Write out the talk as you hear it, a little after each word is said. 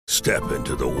Step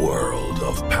into the world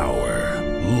of power,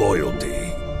 loyalty,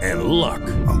 and luck.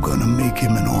 I'm gonna make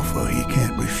him an offer he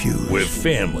can't refuse. With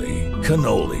family,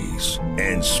 cannolis,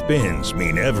 and spins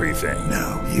mean everything.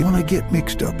 Now, you wanna get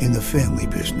mixed up in the family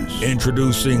business.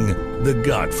 Introducing The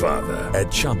Godfather at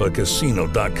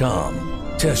ChumbaCasino.com.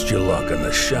 Test your luck in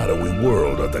the shadowy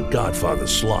world of The Godfather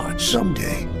slot.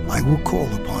 Someday, I will call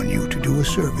upon you to do a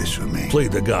service for me. Play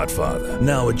The Godfather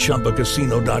now at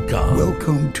ChumbaCasino.com.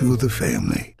 Welcome to the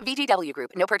family. VGW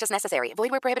Group. No purchase necessary. Void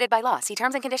where prohibited by law. See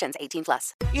terms and conditions.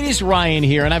 18+. It is Ryan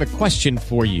here, and I have a question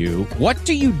for you. What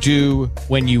do you do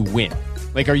when you win?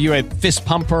 Like, are you a fist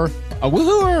pumper, a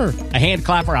woohooer, a hand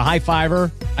clapper, a high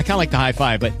fiver? I kind of like the high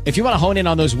five, but if you want to hone in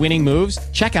on those winning moves,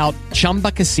 check out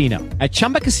Chumba Casino. At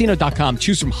ChumbaCasino.com,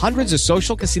 choose from hundreds of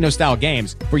social casino-style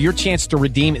games for your chance to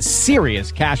redeem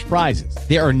serious cash prizes.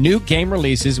 There are new game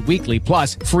releases weekly,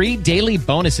 plus free daily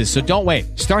bonuses. So don't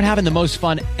wait. Start having the most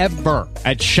fun ever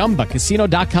at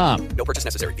ChumbaCasino.com. No purchase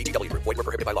necessary. VGW Group. Void where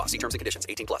prohibited by law. See terms and conditions.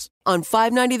 18+. On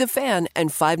 590 The Fan and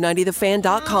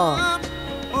 590thefan.com.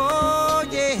 Oh,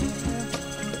 yeah.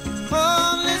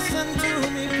 Oh, listen to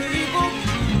me, people.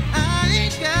 I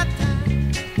ain't got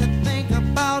time to think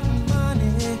about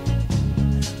money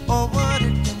or what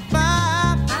it can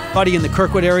buy. Buddy in the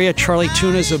Kirkwood area, Charlie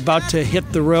Tuna is about to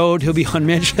hit the road. He'll be on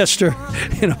Manchester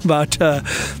in about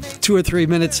 2 or 3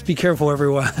 minutes. Be careful,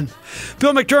 everyone.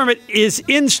 Bill McDermott is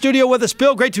in studio with us.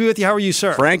 Bill, great to be with you. How are you,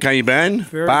 sir? Frank, how you been?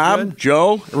 Very Bob, good.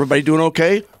 Joe, everybody doing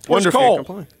okay? Where's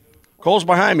Cole? Cole's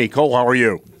behind me. Cole, how are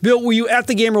you? Bill, were you at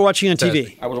the game or watching on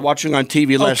TV? I was watching on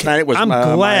TV last night. It was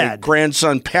my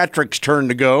grandson Patrick's turn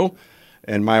to go,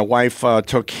 and my wife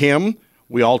took him.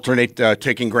 We alternate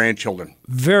taking grandchildren.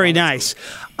 Very nice.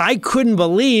 I couldn't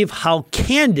believe how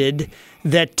candid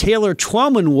that Taylor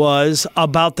Twellman was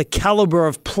about the caliber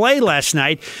of play last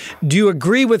night. Do you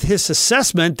agree with his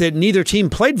assessment that neither team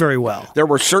played very well? There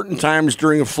were certain times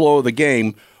during the flow of the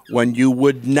game when you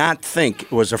would not think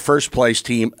it was a first-place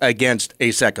team against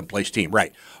a second-place team.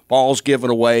 Right. Balls given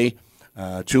away,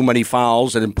 too many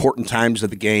fouls at important times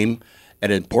of the game,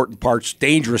 at important parts,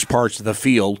 dangerous parts of the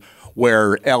field,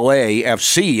 where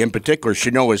LAFC in particular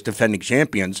should know as defending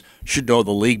champions, should know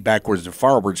the league backwards and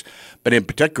forwards. But in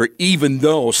particular, even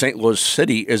though St. Louis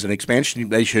City is an expansion team,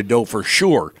 they should know for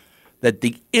sure that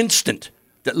the instant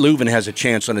that Leuven has a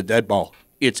chance on a dead ball,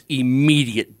 it's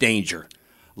immediate danger.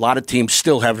 A lot of teams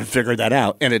still haven't figured that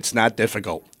out, and it's not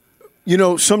difficult. You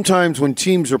know, sometimes when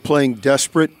teams are playing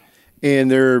desperate,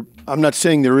 and I'm not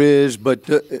saying there is, but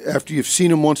after you've seen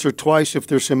them once or twice, if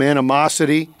there's some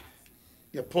animosity,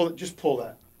 just pull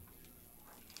that.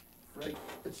 Right?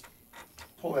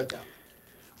 Pull that down.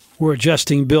 We're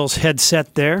adjusting Bill's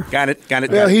headset there. Got it.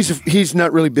 Well, he's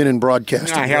not really been in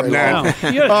broadcasting. I have not. No,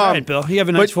 you got it, Bill. You have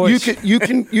a nice voice. You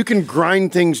can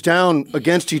grind things down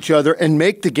against each other and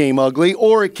make the game ugly,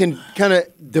 or it can kind of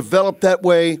develop that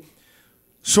way,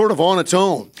 sort of on its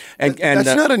own. And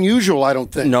that's not unusual, I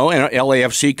don't think. No, and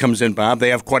LAFC comes in, Bob. They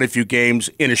have quite a few games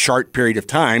in a short period of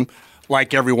time,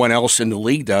 like everyone else in the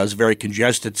league does. Very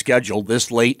congested schedule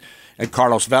this late. And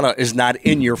Carlos Vela is not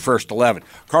in your first 11.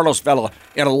 Carlos Vela,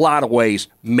 in a lot of ways,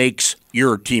 makes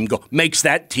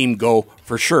that team go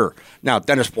for sure. Now,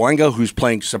 Dennis Boenga, who's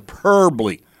playing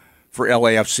superbly for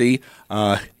LAFC,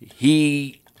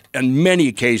 he, on many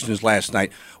occasions last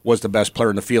night, was the best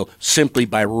player in the field simply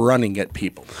by running at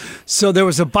people. So there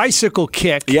was a bicycle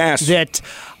kick that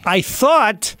I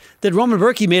thought that Roman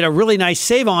Berkey made a really nice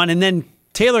save on, and then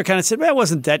Taylor kind of said, well, it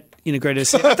wasn't that integrated a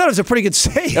save. I thought it was a pretty good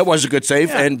save. That was a good save.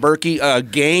 Yeah. And Berkey,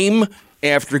 game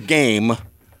after game,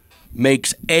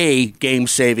 makes a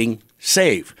game-saving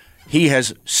save. He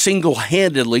has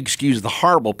single-handedly, excuse the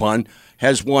horrible pun,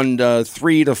 has won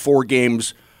 3 to 4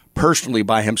 games personally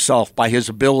by himself, by his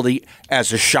ability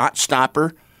as a shot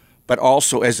stopper, but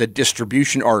also as a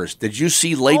distribution artist. Did you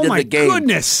see late in the game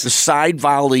the side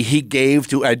volley he gave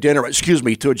to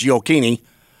Gioacchini?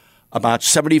 About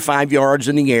 75 yards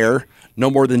in the air, no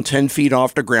more than 10 feet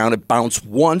off the ground. It bounced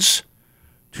once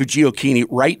to Gioacchini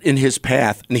right in his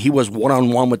path, and he was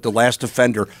one-on-one with the last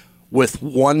defender with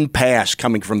one pass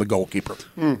coming from the goalkeeper.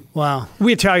 Wow.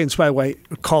 We Italians, by the way,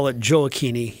 call it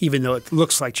Gioacchini, even though it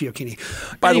looks like Gioacchini.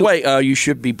 By the way, you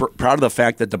should be proud of the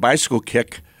fact that the bicycle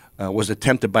kick was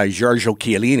attempted by Giorgio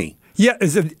Chiellini. Yeah,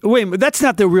 that's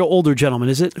not the real older gentleman,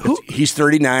 is it? He's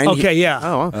 39. Okay,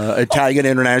 yeah. Italian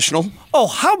international. Oh,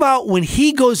 how about when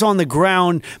he goes on the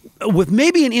ground with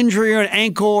maybe an injury or an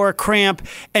ankle or a cramp,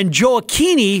 and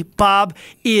Gioacchini, Bob,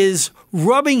 is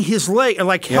rubbing his leg,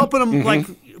 like helping him, like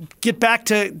get back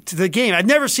to the game. I've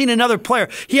never seen another player.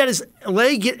 He had his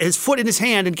leg, his foot in his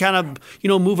hand, and kind of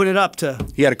moving it up to.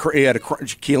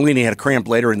 Chiellini had a cramp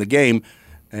later in the game.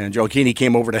 And Joe Keeney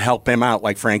came over to help him out,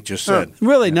 like Frank just said.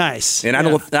 Really nice. And I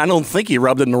don't think he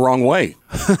rubbed it in the wrong way.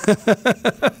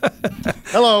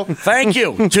 Hello. Thank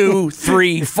you. 2,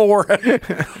 3, 4.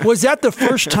 Was that the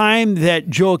first time that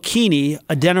Joe Keeney,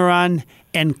 Adeniran,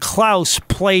 and Klaus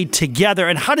played together?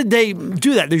 And how did they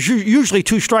do that? There's usually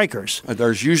 2 strikers.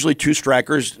 There's usually 2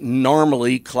 strikers,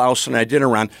 normally Klaus and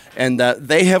Adeniran. And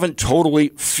they haven't totally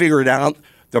figured out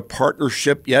the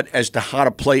partnership yet as to how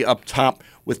to play up top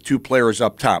with 2 players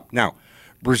up top. Now,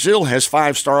 Brazil has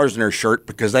 5 stars in their shirt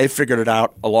because they figured it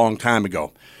out a long time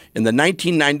ago. In the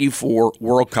 1994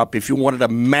 World Cup, if you wanted a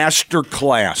master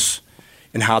class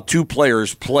in how 2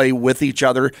 players play with each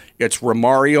other, it's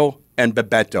Romario and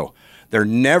Bebeto.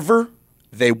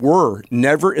 They were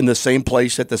never in the same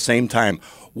place at the same time.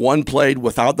 One played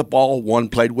without the ball, one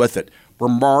played with it.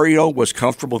 Romario was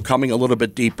comfortable coming a little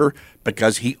bit deeper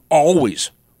because he always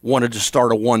wanted to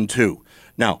start a 1-2.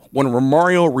 Now, when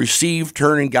Romario received,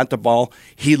 turned, and got the ball,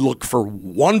 he looked for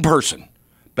one person,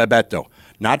 Bebeto.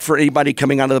 Not for anybody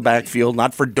coming out of the backfield,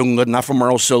 not for Dunga, not for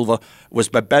Mauro Silva. It was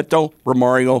Bebeto,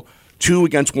 Romario, 2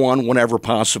 against 1 whenever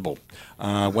possible.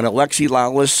 When Alexi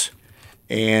Lalas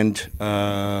and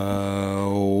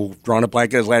drawing a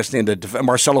blank at his last name,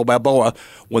 Marcelo Balboa,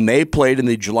 when they played in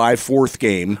the July 4th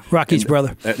game. Rocky's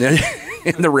brother.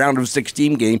 In the round of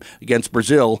 16 game against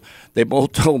Brazil, they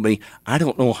both told me, I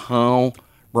don't know how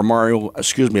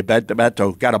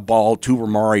Bebeto got a ball to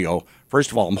Romario.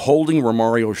 First of all, I'm holding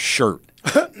Romario's shirt.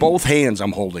 Both hands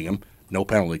I'm holding him. No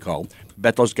penalty called.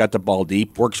 Beto's got the ball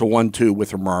deep, works a 1-2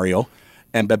 with Romario.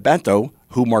 And Bebeto,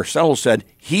 who Marcelo said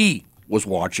he was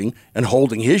watching and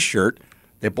holding his shirt,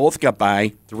 they both got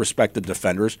by the respective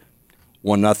defenders.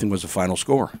 1-0 was the final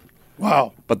score.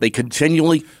 Wow. But they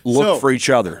continually look for each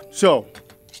other. So,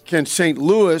 can St.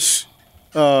 Louis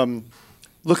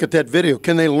look at that video?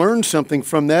 Can they learn something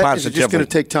from that? Positively. Is it just going to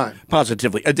take time?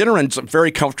 Positively. Adeniran's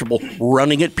very comfortable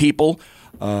running at people.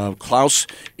 Klaus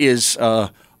is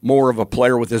more of a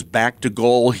player with his back to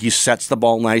goal. He sets the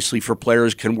ball nicely for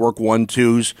players, can work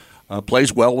 1-2s,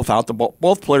 plays well without the ball.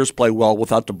 Both players play well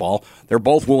without the ball. They're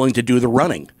both willing to do the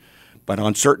running. But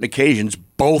on certain occasions,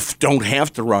 both don't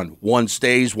have to run. One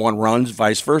stays, one runs,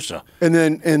 vice versa. And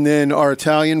then our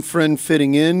Italian friend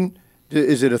fitting in,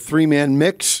 is it a 3-man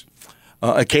mix?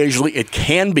 Occasionally it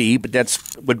can be, but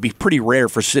would be pretty rare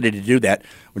for City to do that.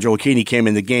 When Joe Keeney came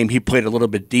in the game, he played a little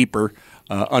bit deeper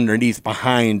underneath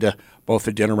behind both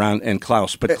Adeniran and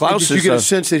Klaus. But Klaus did you get a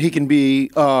sense that he can be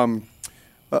that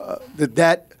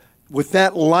with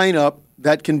that lineup,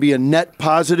 that can be a net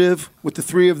positive with the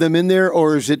 3 of them in there,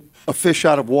 or is it a fish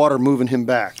out of water moving him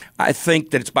back? I think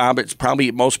that it's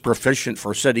probably most proficient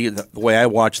for City. The way I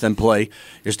watch them play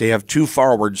is they have 2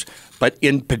 forwards, but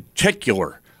in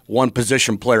particular, one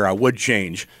position player I would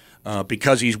change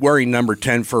because he's wearing number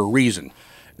 10 for a reason.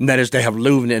 And that is to have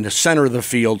Leuven in the center of the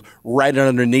field right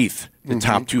underneath the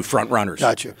top 2 front runners.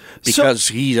 Gotcha. Because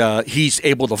he's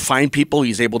able to find people.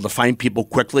 He's able to find people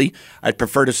quickly. I'd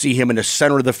prefer to see him in the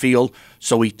center of the field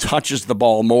so he touches the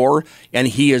ball more, and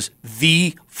he is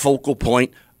the focal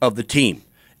point of the team.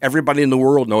 Everybody in the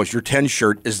world knows your 10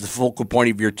 shirt is the focal point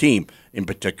of your team, in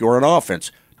particular on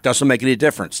offense. Doesn't make any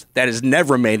difference. That has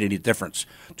never made any difference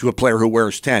to a player who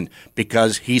wears 10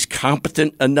 because he's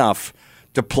competent enough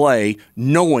to play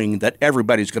knowing that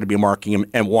everybody's going to be marking him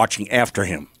and watching after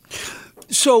him.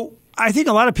 So I think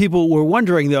a lot of people were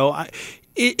wondering, though,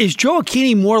 is Joe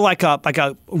Keeney more like a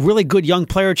really good young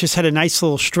player, just had a nice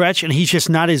little stretch, and he's just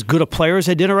not as good a player as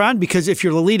Adeniran? Because if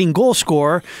you're the leading goal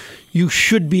scorer, you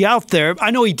should be out there.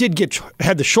 I know he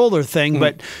had the shoulder thing,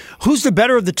 but who's the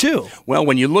better of the 2? Well,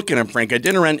 when you look at him, Frank,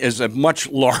 Adeniran is a much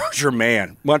larger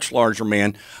man.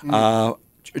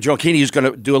 Joe Keeney is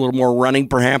going to do a little more running,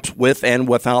 perhaps, with and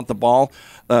without the ball.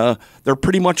 They're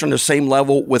pretty much on the same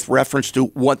level with reference to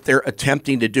what they're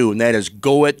attempting to do, and that is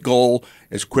go at goal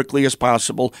as quickly as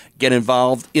possible, get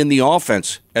involved in the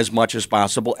offense as much as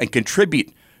possible, and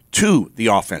contribute to the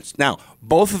offense. Now,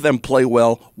 both of them play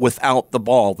well without the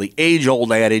ball. The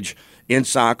age-old adage in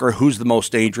soccer, who's the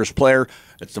most dangerous player?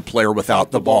 It's the player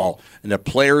without the ball. And the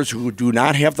players who do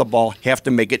not have the ball have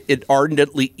to make it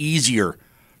inordinately easier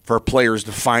for players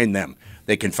to find them.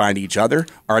 They can find each other.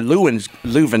 Our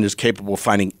Leuven is capable of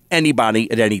finding anybody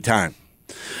at any time.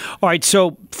 All right,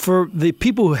 so for the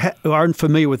people who aren't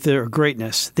familiar with their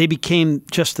greatness, they became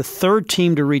just the 3rd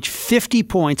team to reach 50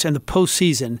 points in the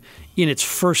postseason in its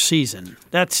first season.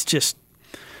 That's just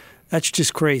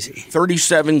crazy.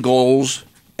 37 goals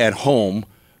at home,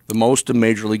 the most in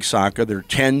Major League Soccer. They're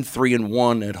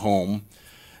 10-3-1 at home.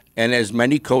 And as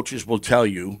many coaches will tell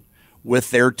you,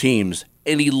 with their teams,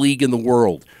 any league in the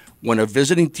world, when a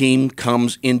visiting team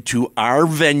comes into our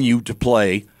venue to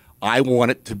play, I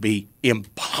want it to be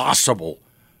impossible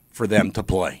for them to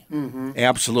play. Mm-hmm.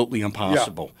 Absolutely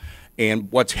impossible. Yeah.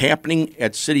 And what's happening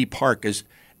at City Park is,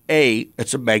 A,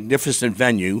 it's a magnificent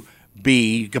venue.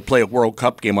 B, you can play a World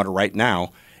Cup game on it right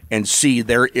now. And C,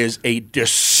 there is a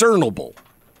discernible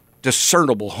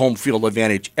home field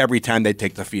advantage every time they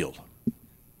take the field.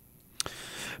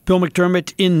 Bill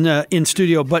McDermott in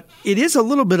studio, but it is a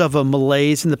little bit of a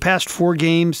malaise. In the past 4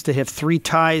 games, they have 3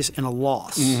 ties and a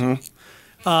loss.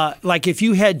 Mm-hmm. Like if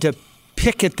you had to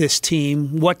pick at this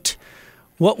team, what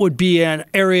would be an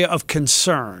area of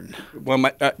concern? Well,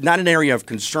 not an area of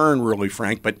concern, really,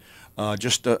 Frank, but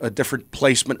just a different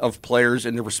placement of players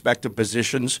in their respective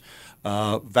positions.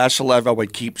 Vasilev, I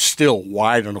would keep still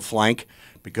wide on the flank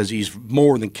because he's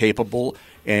more than capable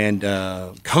and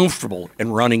comfortable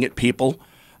in running at people.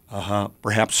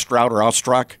 Perhaps Stroud or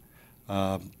Ostrak,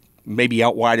 maybe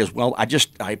out wide as well.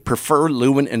 I prefer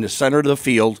Lewin in the center of the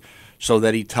field so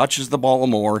that he touches the ball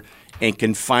more and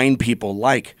can find people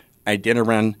like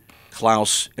Adeniran,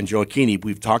 Klaus, and Gioacchini.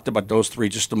 We've talked about those 3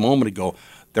 just a moment ago.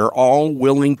 They're all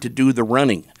willing to do the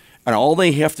running, and all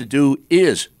they have to do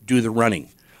is do the running.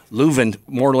 Leuven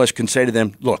more or less can say to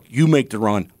them, look, you make the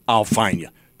run, I'll find you.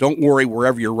 Don't worry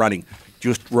wherever you're running.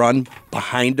 Just run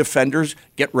behind defenders.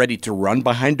 Get ready to run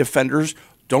behind defenders.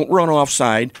 Don't run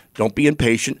offside. Don't be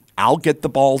impatient. I'll get the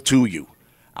ball to you.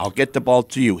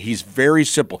 He's very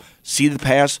simple. See the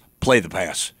pass, play the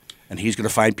pass. And he's going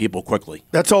to find people quickly.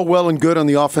 That's all well and good on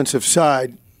the offensive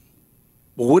side.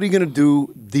 But what are you going to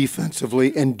do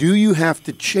defensively? And do you have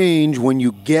to change when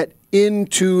you get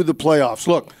into the playoffs?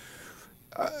 Look,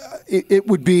 it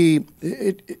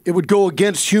would go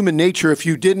against human nature if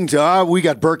you didn't. We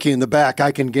got Berkey in the back.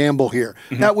 I can gamble here.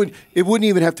 Mm-hmm. It wouldn't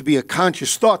even have to be a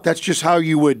conscious thought. That's just how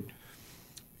you would.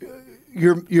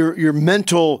 Your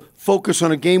mental focus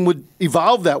on a game would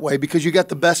evolve that way because you got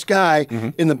the best guy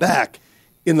in the back.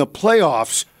 In the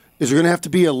playoffs, is there going to have to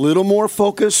be a little more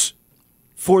focus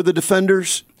for the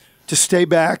defenders to stay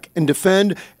back and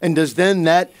defend? And does then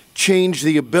that change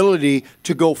the ability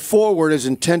to go forward as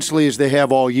intensely as they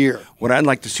have all year? What I'd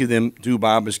like to see them do,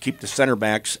 Bob, is keep the center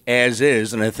backs as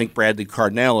is, and I think Bradley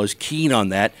Cardinal is keen on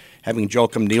that, having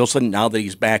Joachim Nielsen now that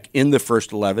he's back in the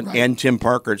first 11, right, and Tim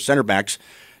Parker at center backs.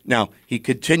 Now, he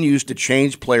continues to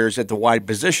change players at the wide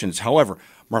positions. However,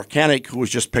 Markanek, who was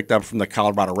just picked up from the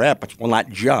Colorado Rapids, well, not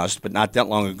just, but not that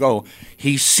long ago,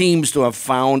 he seems to have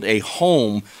found a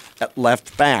home at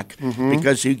left back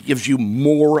because he gives you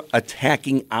more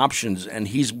attacking options, and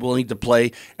he's willing to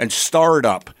play and start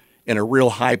up in a real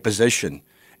high position,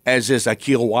 as is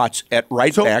Akil Watts at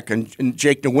right back, and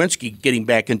Jake Nowinski getting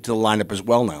back into the lineup as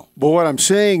well now. But what I'm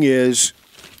saying is,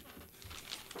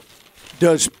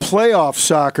 does MLS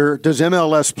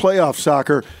playoff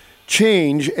soccer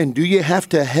change, and do you have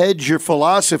to hedge your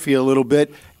philosophy a little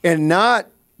bit and not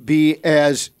be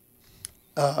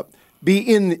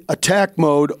in attack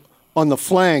mode on the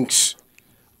flanks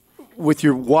with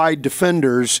your wide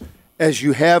defenders as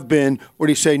you have been, where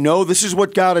you say, no, this is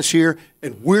what got us here,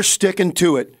 and we're sticking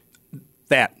to it?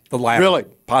 The latter. Really?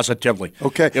 Positively.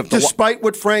 Okay. Despite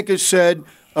what Frank has said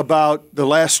about the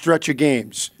last stretch of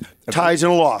games, ties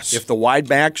and a loss. If the wide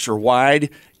backs are wide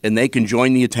and they can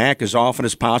join the attack as often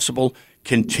as possible,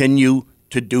 continue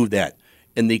to do that.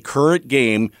 In the current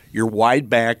game, your wide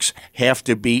backs have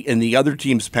to be in the other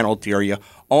team's penalty area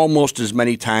almost as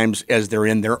many times as they're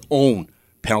in their own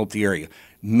penalty area.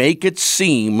 Make it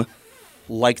seem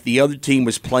like the other team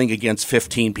was playing against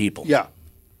 15 people. Yeah.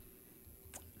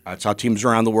 That's how teams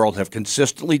around the world have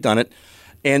consistently done it.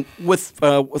 And with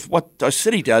what the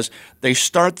City does, they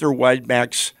start their wide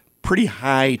backs pretty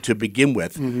high to begin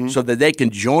with so that they can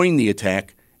join the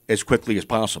attack as quickly as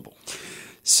possible.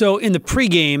 So in the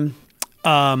pregame,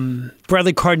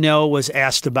 Bradley Cardinal was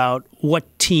asked about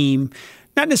what team,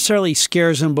 not necessarily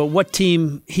scares him, but what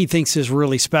team he thinks is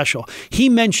really special. He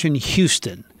mentioned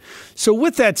Houston. So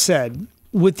with that said,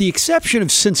 with the exception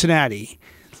of Cincinnati,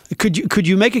 could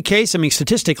you make a case? I mean,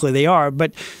 statistically they are,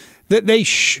 but that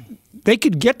they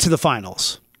could get to the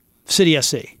finals, City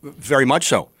SC. Very much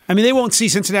so. I mean, they won't see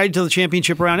Cincinnati until the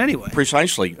championship round anyway.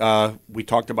 Precisely. We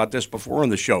talked about this before on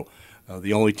the show.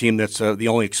 The only team that's the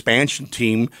only expansion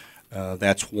team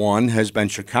that's won has been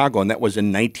Chicago, and that was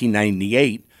in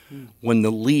 1998 when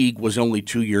the league was only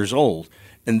 2 years old.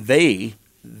 And they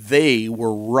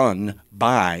were run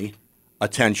by a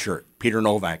 10-shirt, Peter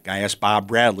Novak. I asked Bob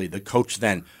Bradley, the coach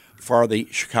then for the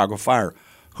Chicago Fire,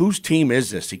 whose team is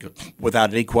this? He goes,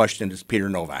 without any question, it's Peter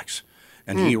Novak's.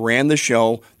 And he ran the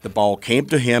show. The ball came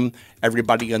to him.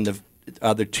 Everybody on the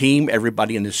other team,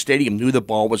 everybody in the stadium knew the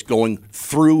ball was going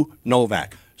through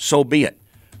Novak. so be it.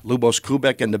 Lubos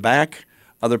Kubek in the back,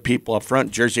 other people up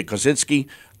front, Jerzy Kosinski,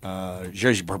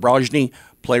 Jerzy Pobrozny,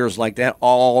 players like that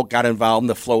all got involved in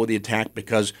the flow of the attack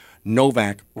because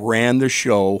Novak ran the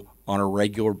show on a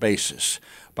regular basis.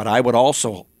 But I would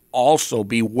also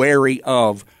be wary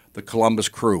of the Columbus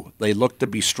Crew. They look to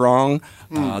be strong.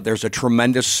 There's a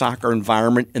tremendous soccer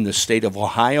environment in the state of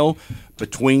Ohio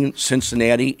between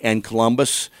Cincinnati and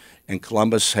Columbus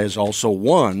has also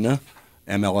won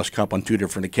MLS Cup on 2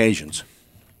 different occasions.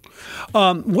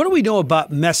 What do we know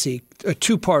about Messi? A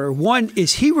two-parter. One,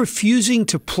 is he refusing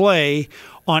to play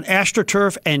on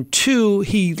AstroTurf? And two,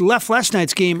 he left last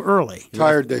night's game early.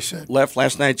 Tired, they said. Left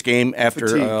last night's game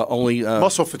after only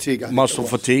muscle fatigue. Muscle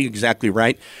fatigue, exactly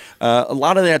right. A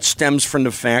lot of that stems from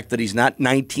the fact that he's not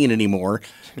 19 anymore,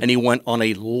 and he went on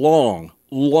a long,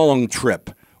 long trip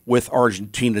with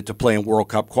Argentina to play in World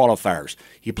Cup qualifiers.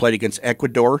 He played against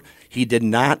Ecuador. He did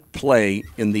not play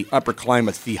in the upper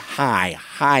climates, the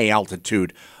high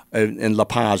altitude in La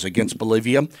Paz against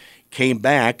Bolivia. Came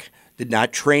back, did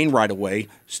not train right away,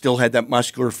 still had that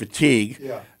muscular fatigue.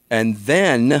 Yeah. And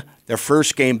then their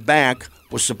first game back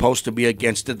was supposed to be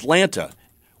against Atlanta,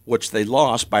 which they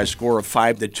lost by a score of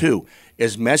 5-2.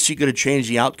 Is Messi going to change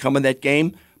the outcome of that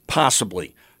game?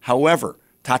 Possibly. However,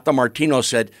 Tata Martino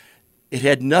said it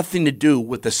had nothing to do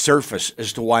with the surface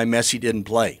as to why Messi didn't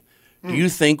play. Do you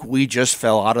think we just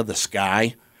fell out of the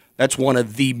sky? That's one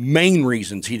of the main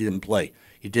reasons he didn't play.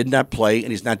 He did not play,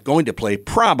 and he's not going to play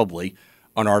probably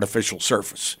on artificial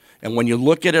surface. And when you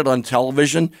look at it on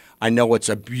television, I know it's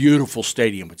a beautiful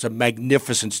stadium. It's a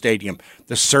magnificent stadium.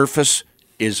 The surface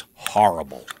is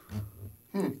horrible.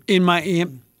 In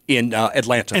Miami? In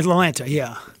Atlanta. Atlanta,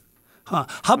 yeah. Huh.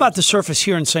 How about the surface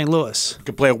here in St. Louis? You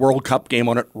could play a World Cup game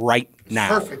on it right now.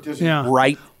 Perfect, isn't Yeah.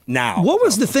 Right now. What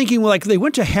was the thinking? Like, they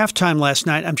went to halftime last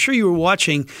night. I'm sure you were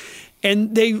watching,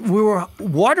 and we were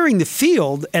watering the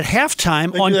field at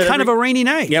halftime on kind of a rainy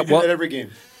night. Yeah, They do that every game.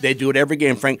 They do it every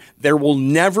game, Frank. There will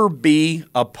never be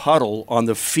a puddle on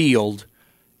the field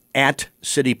at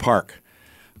City Park.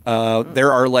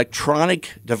 There are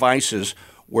electronic devices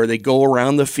where they go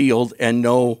around the field and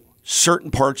know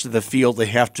certain parts of the field they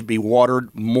have to be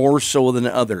watered more so than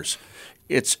others.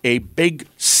 It's a big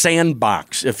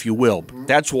sandbox, if you will.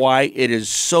 That's why it is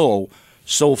so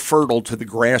fertile to the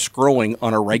grass growing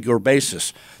on a regular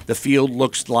basis. The field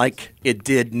looks like it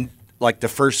did like the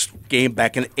first game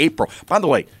back in April. By the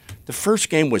way, the first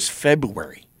game was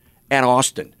February at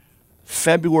Austin,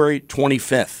 February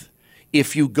 25th.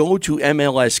 If you go to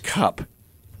MLS Cup,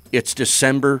 it's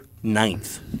December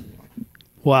 9th.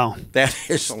 Wow. That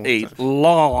is a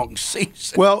long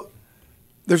season. Well,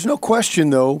 there's no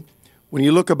question, though, when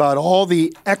you look about all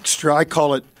the extra, I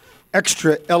call it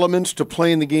extra elements to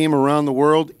playing the game around the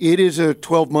world, it is a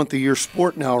 12-month-a-year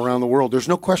sport now around the world. There's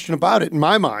no question about it in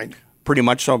my mind. Pretty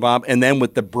much so, Bob. And then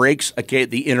with the breaks,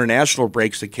 the international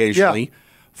breaks occasionally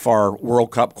for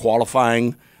World Cup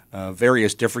qualifying,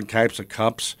 various different types of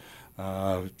cups,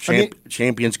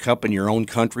 Champions Cup in your own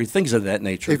country, things of that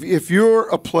nature. If you're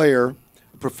a player,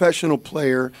 a professional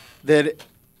player, that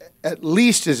at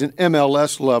least is an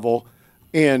MLS level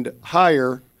and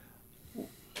higher,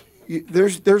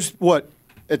 there's what,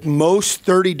 at most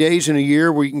 30 days in a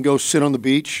year where you can go sit on the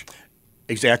beach?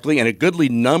 Exactly, and a goodly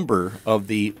number of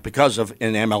because of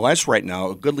in MLS right now,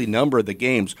 a goodly number of the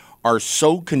games are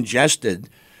so congested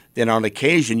that on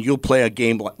occasion you'll play a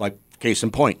game like case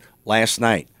in point, last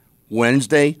night,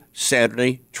 Wednesday,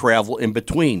 Saturday, travel in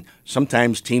between.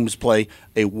 Sometimes teams play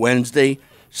a Wednesday,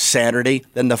 Saturday,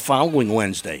 then the following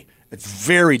Wednesday. It's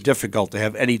very difficult to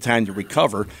have any time to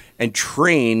recover and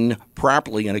train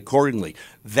properly and accordingly.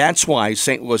 That's why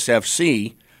St. Louis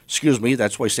City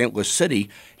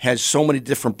has so many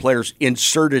different players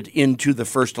inserted into the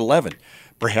first 11.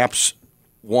 Perhaps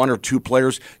one or two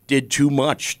players did too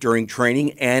much during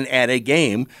training and at a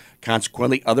game.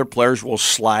 Consequently, other players will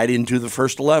slide into the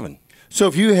first 11. So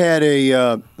if you had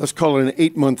let's call it an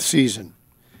 8-month season,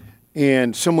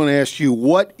 and someone asked you,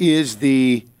 what is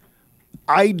the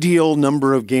ideal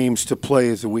number of games to play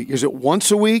as a week? Is it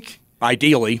once a week?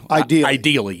 Ideally,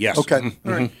 yes. Okay. Mm-hmm.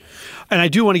 All right. And I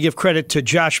do want to give credit to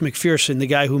Josh McPherson, the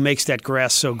guy who makes that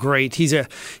grass so great.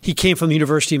 He came from the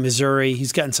University of Missouri.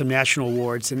 He's gotten some national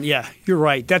awards. And, yeah, you're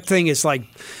right. That thing is like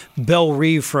Belle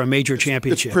Reve for a major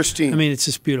championship. It's pristine. I mean, it's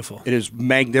just beautiful. It is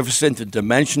magnificent. The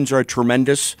dimensions are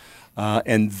tremendous.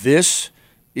 And this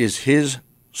is his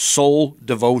sole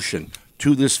devotion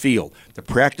to this field. The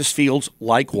practice fields,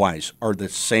 likewise, are the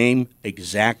same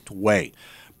exact way.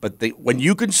 But when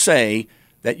you can say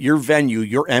that your venue,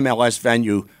 your MLS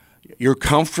venue, you're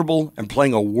comfortable in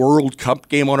playing a World Cup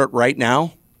game on it right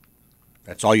now,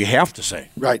 that's all you have to say.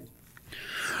 Right.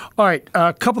 All right,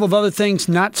 a couple of other things,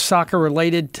 not soccer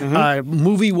related,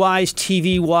 movie-wise,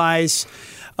 TV-wise.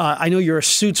 I know you're a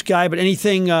Suits guy, but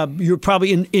anything, you're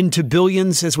probably into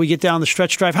Billions as we get down the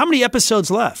stretch drive. How many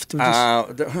episodes left?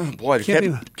 Boy,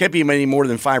 can't be many more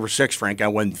than 5 or 6, Frank, I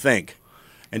wouldn't think.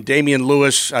 And Damian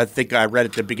Lewis, I think I read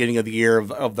at the beginning of the year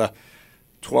of the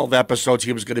 12 episodes,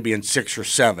 he was going to be in 6 or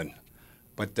 7.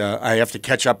 But I have to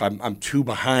catch up. I'm 2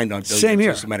 behind on Billions, Same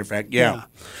here. as a matter of fact. Yeah.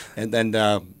 And then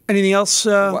anything else?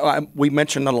 We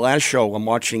mentioned on the last show, I'm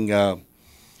watching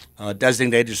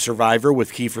Designated Survivor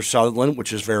with Kiefer Sutherland,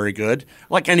 which is very good.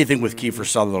 Like anything with Kiefer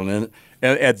Sutherland in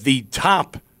it. At the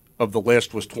top of the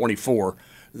list was 24.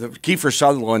 Kiefer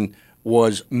Sutherland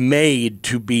was made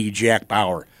to be Jack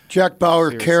Bauer. Jack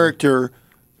Bauer character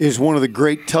is one of the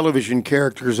great television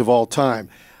characters of all time.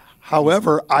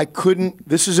 However, I couldn't.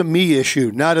 This is a me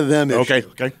issue, not a them issue.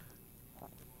 Okay.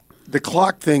 The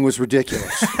clock thing was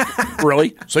ridiculous.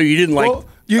 Really? So you didn't like? Well,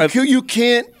 you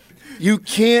can't.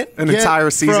 An entire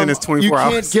season is 24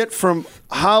 hours. You can't get from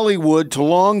Hollywood to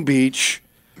Long Beach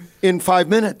in 5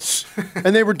 minutes,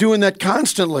 and they were doing that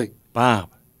constantly. Bob,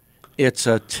 it's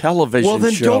a television show. Well,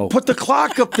 then don't put the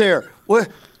clock up there. What?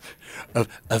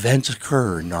 Events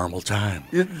occur in normal time.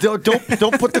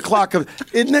 Don't put the clock up.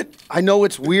 Isn't it? I know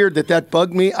it's weird that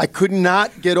bugged me. I could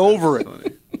not get over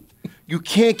it. You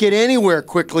can't get anywhere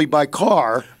quickly by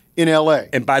car in L.A.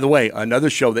 And by the way, another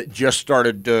show that just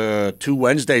started 2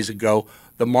 Wednesdays ago,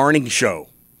 The Morning Show.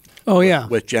 Oh, yeah.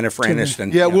 With Jennifer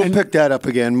Aniston. Yeah, we'll pick that up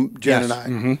again, Jen and I.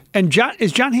 Mm-hmm. And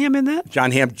is John Hamm in that?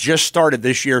 John Hamm just started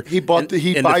this year. He buys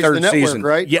the network, season.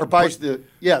 right? Yeah, or buys the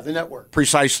network.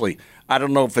 Precisely. I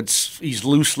don't know if he's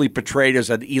loosely portrayed as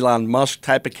an Elon Musk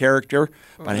type of character,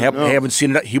 but I haven't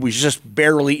seen it. He was just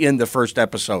barely in the first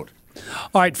episode.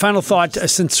 All right, final thought,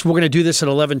 since we're going to do this at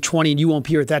 11:20 and you won't be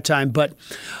here at that time, but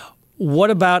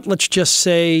what about, let's just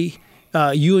say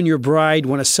you and your bride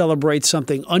want to celebrate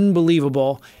something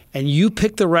unbelievable, and you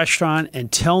pick the restaurant and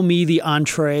tell me the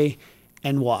entree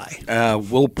and why?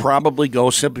 We'll probably go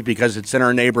simply because it's in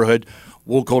our neighborhood.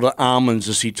 We'll go to Almonds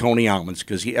to see Tony Almonds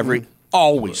because he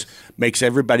always makes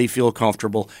everybody feel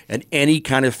comfortable, and any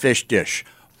kind of fish dish.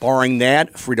 Barring that,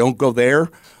 if we don't go there,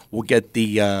 we'll get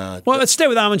the... well, let's stay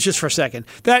with Almonds just for a second.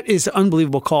 That is an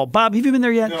unbelievable call. Bob, have you been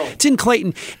there yet? No. It's in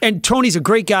Clayton, and Tony's a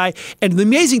great guy, and the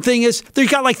amazing thing is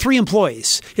they've got like 3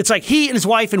 employees. It's like he and his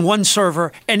wife and 1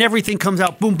 server, and everything comes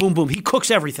out boom, boom, boom. He cooks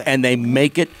everything. And they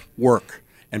make it work.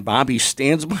 And Bobby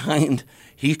stands behind,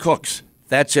 he cooks.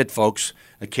 That's it, folks.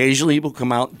 Occasionally he will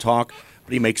come out and talk,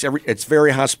 but he makes it's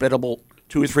very hospitable.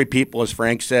 2 or 3 people, as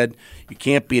Frank said. You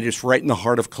can't beat it. It's right in the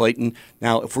heart of Clayton.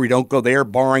 Now, if we don't go there,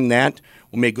 barring that,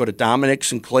 we may go to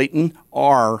Dominic's in Clayton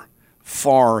or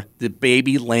the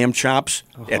baby lamb chops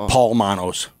at Paul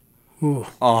Mano's. Ooh.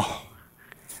 Oh,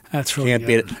 that's really can't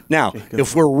good. beat it. Now,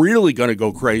 if we're really going to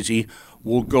go crazy,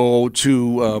 we'll go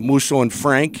to Musso and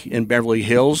Frank in Beverly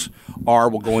Hills, or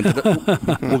we'll go into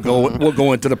the we'll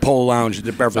go into the Pole Lounge at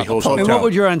the Beverly Hills Hotel. And what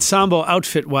would your ensemble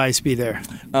outfit-wise be there?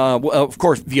 Well, of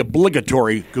course, the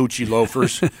obligatory Gucci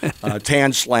loafers,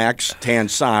 tan slacks, tan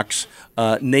socks,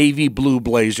 navy blue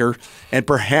blazer, and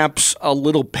perhaps a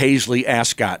little Paisley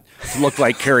ascot to look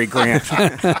like Cary Grant.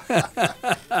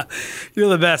 You're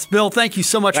the best. Bill, thank you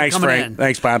so much for coming Frank. in.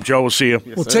 Thanks, Bob. Joe, we'll see you.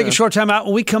 We'll take a short time out.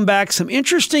 When we come back, some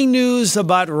interesting news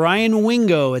about Ryan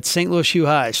Wingo at St. Louis U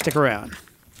High. Stick around.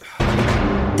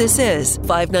 This is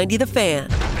 590 The Fan.